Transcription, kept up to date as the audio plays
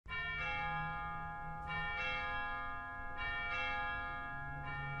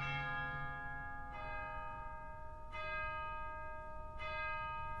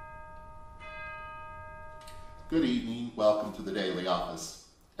Good evening, welcome to the Daily Office,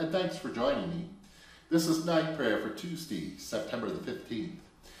 and thanks for joining me. This is night prayer for Tuesday, September the 15th.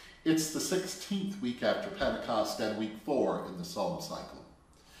 It's the 16th week after Pentecost and week 4 in the Psalm cycle.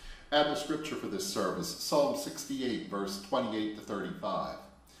 And the scripture for this service, Psalm 68, verse 28 to 35,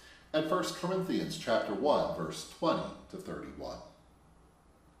 and 1 Corinthians chapter 1, verse 20 to 31.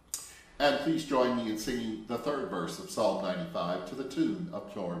 And please join me in singing the third verse of Psalm 95 to the tune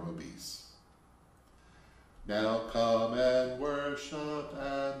of Plore Nobis. Now come and worship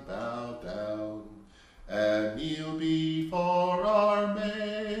and bow down, and kneel before our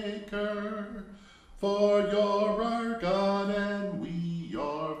Maker, for you're our God and we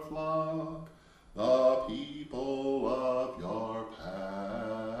your flock, the people of your pasture.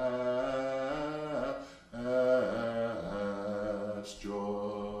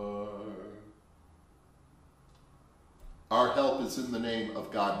 Our help is in the name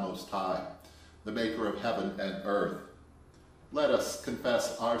of God Most High, the maker of heaven and earth. Let us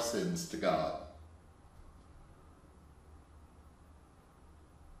confess our sins to God.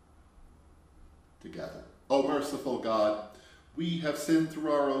 Together. O merciful God, we have sinned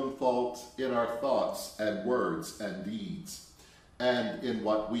through our own faults in our thoughts and words and deeds, and in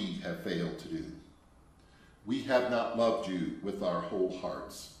what we have failed to do. We have not loved you with our whole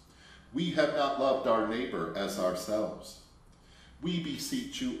hearts. We have not loved our neighbor as ourselves. We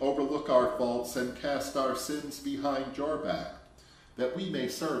beseech you, overlook our faults and cast our sins behind your back, that we may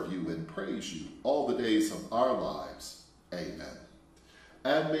serve you and praise you all the days of our lives. Amen.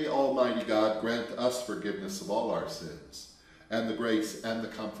 And may Almighty God grant us forgiveness of all our sins, and the grace and the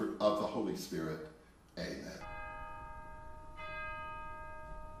comfort of the Holy Spirit. Amen.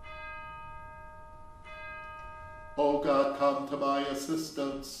 O God, come to my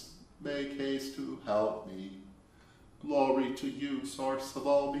assistance. Make haste to help me. Glory to you, source of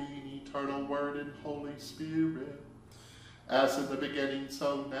all being, eternal Word and Holy Spirit, as in the beginning,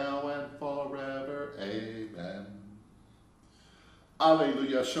 so now and forever. Amen.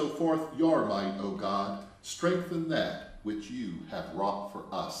 Alleluia. Show forth your might, O God. Strengthen that which you have wrought for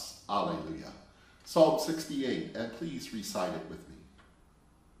us. Alleluia. Psalm 68, and please recite it with me.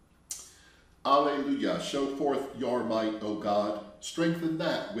 Alleluia. Show forth your might, O God. Strengthen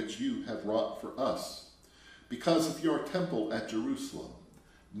that which you have wrought for us. Because of your temple at Jerusalem,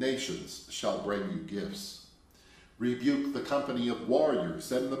 nations shall bring you gifts. Rebuke the company of warriors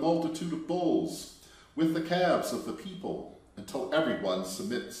and the multitude of bulls with the calves of the people, until everyone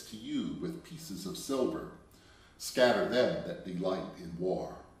submits to you with pieces of silver. Scatter them that delight in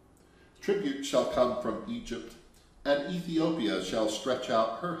war. Tribute shall come from Egypt, and Ethiopia shall stretch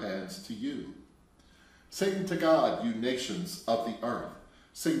out her hands to you. Sing to God, you nations of the earth.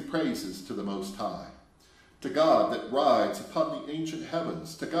 Sing praises to the Most High. To God that rides upon the ancient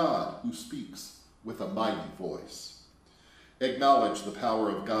heavens, to God who speaks with a mighty voice. Acknowledge the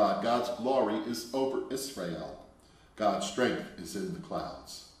power of God. God's glory is over Israel. God's strength is in the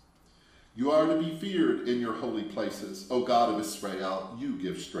clouds. You are to be feared in your holy places. O God of Israel, you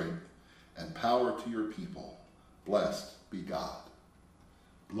give strength and power to your people. Blessed be God.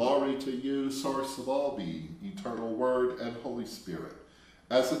 Glory to you, source of all being, eternal Word and Holy Spirit,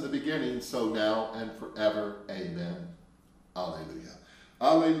 as in the beginning, so now and forever. Amen. Alleluia.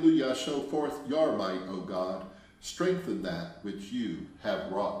 Alleluia. Show forth your might, O God. Strengthen that which you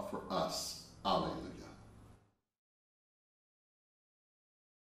have wrought for us. Alleluia.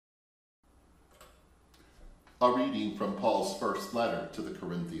 A reading from Paul's first letter to the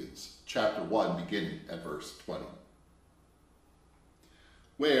Corinthians, chapter 1, beginning at verse 20.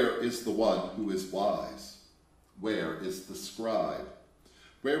 Where is the one who is wise? Where is the scribe?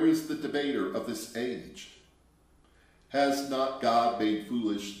 Where is the debater of this age? Has not God made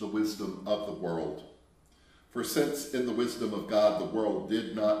foolish the wisdom of the world? For since in the wisdom of God the world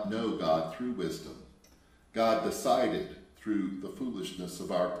did not know God through wisdom, God decided through the foolishness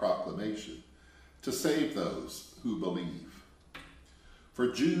of our proclamation to save those who believe.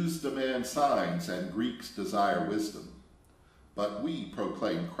 For Jews demand signs and Greeks desire wisdom, but we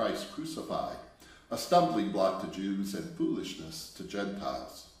proclaim Christ crucified, a stumbling block to Jews and foolishness to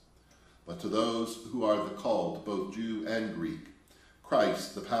Gentiles. But to those who are the called, both Jew and Greek,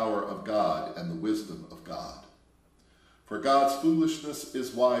 Christ, the power of God and the wisdom of God. For God's foolishness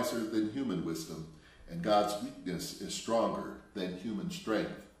is wiser than human wisdom, and God's weakness is stronger than human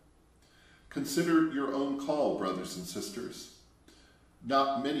strength. Consider your own call, brothers and sisters.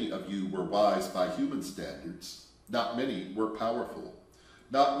 Not many of you were wise by human standards. Not many were powerful.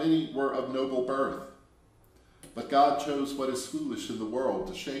 Not many were of noble birth. But God chose what is foolish in the world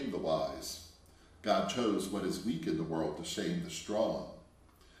to shame the wise. God chose what is weak in the world to shame the strong.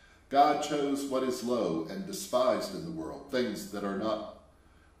 God chose what is low and despised in the world, things that are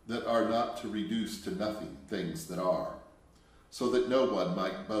not to reduce to nothing things that are, so that no one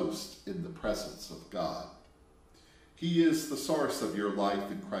might boast in the presence of God. He is the source of your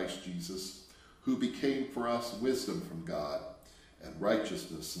life in Christ Jesus, who became for us wisdom from God, and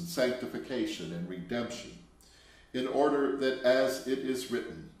righteousness and sanctification and redemption, in order that, as it is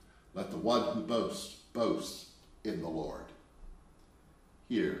written, let the one who boasts, boast in the Lord.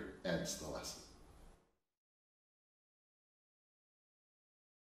 Here ends the lesson.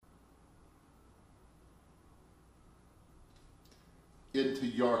 Into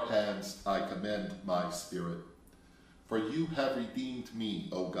your hands I commend my spirit, for you have redeemed me,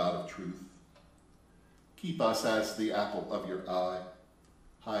 O God of truth. Keep us as the apple of your eye.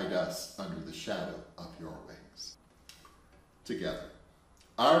 Hide us under the shadow of your wings. Together.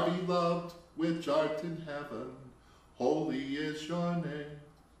 Our beloved, which art in heaven, holy is your name.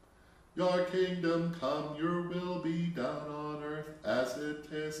 Your kingdom come, your will be done on earth as it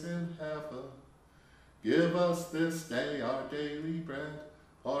is in heaven. Give us this day our daily bread.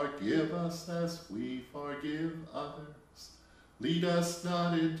 Forgive us as we forgive others. Lead us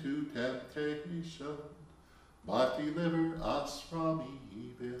not into temptation, but deliver us from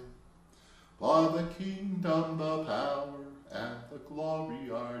evil. For the kingdom, the power, and the glory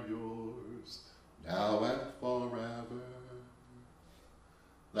are yours, now and forever.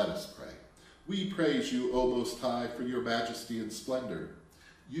 Let us pray. We praise you, O Most High, for your majesty and splendor.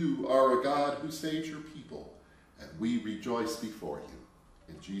 You are a God who saves your people, and we rejoice before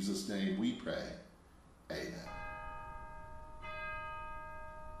you. In Jesus' name we pray. Amen.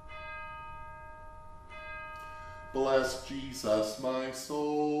 Bless Jesus, my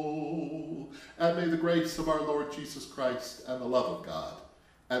soul, and may the grace of our Lord Jesus Christ and the love of God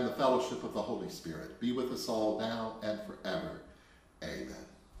and the fellowship of the Holy Spirit be with us all now and forever. Amen.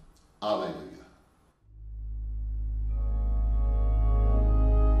 Alleluia.